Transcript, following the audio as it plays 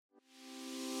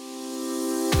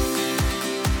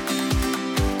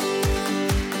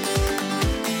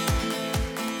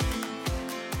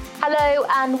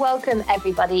and welcome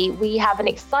everybody. We have an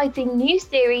exciting new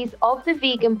series of the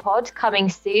Vegan Pod coming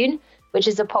soon, which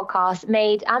is a podcast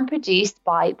made and produced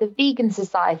by the Vegan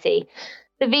Society.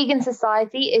 The Vegan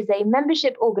Society is a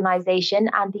membership organisation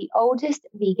and the oldest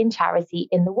vegan charity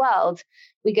in the world.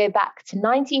 We go back to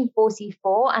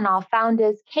 1944 and our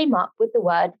founders came up with the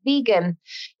word vegan.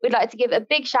 We'd like to give a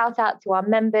big shout out to our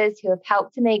members who have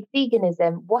helped to make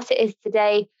veganism what it is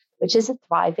today, which is a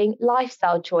thriving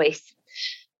lifestyle choice.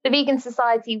 The Vegan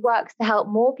Society works to help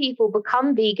more people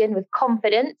become vegan with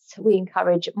confidence. We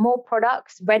encourage more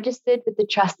products registered with the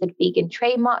trusted vegan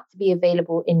trademark to be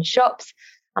available in shops.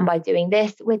 And by doing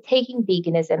this, we're taking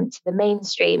veganism to the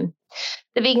mainstream.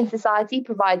 The Vegan Society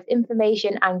provides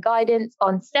information and guidance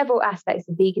on several aspects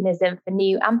of veganism for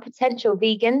new and potential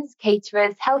vegans,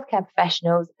 caterers, healthcare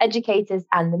professionals, educators,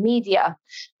 and the media.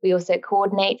 We also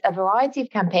coordinate a variety of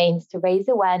campaigns to raise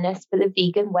awareness for the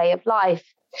vegan way of life.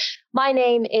 My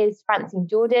name is Francine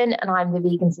Jordan, and I'm the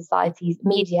Vegan Society's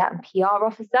Media and PR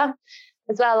Officer.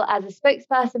 As well as a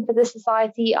spokesperson for the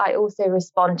Society, I also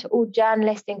respond to all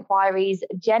journalist inquiries,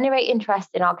 generate interest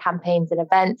in our campaigns and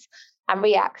events, and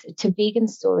react to vegan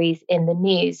stories in the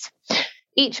news.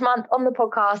 Each month on the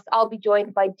podcast, I'll be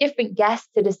joined by different guests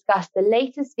to discuss the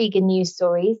latest vegan news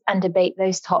stories and debate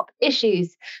those top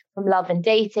issues, from love and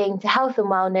dating to health and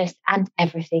wellness and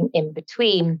everything in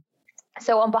between.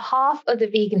 So on behalf of the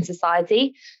Vegan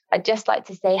Society, I'd just like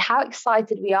to say how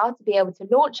excited we are to be able to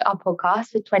launch our podcast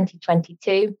for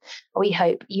 2022. We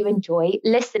hope you enjoy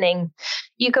listening.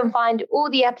 You can find all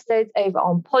the episodes over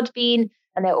on Podbean,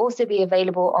 and they'll also be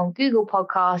available on Google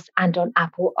Podcasts and on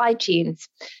Apple iTunes.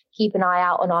 Keep an eye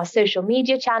out on our social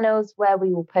media channels where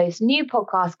we will post new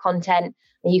podcast content,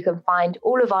 and you can find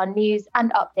all of our news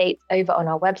and updates over on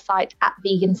our website at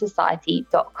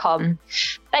vegansociety.com.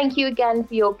 Thank you again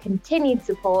for your continued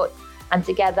support, and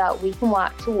together we can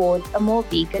work towards a more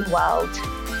vegan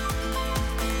world.